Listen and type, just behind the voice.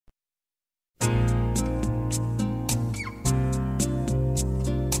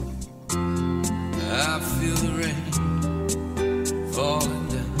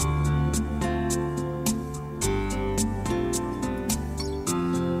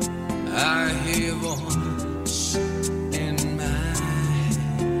voice in my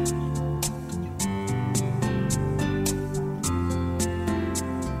head,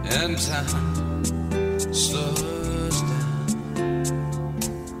 and time slows down,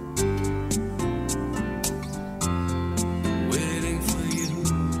 waiting for you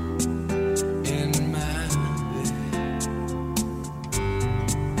in my bed.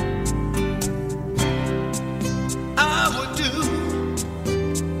 I would do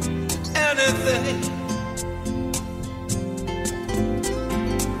anything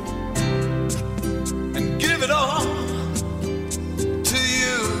and give it all to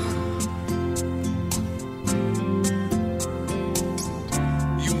you.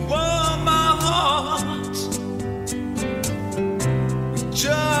 You won my heart with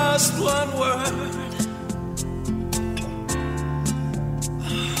just one word.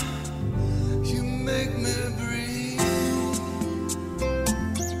 You make me breathe.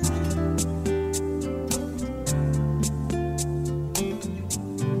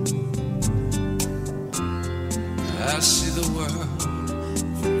 I see the world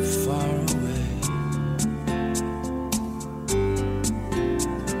from far away.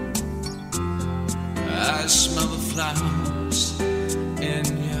 I smell the flowers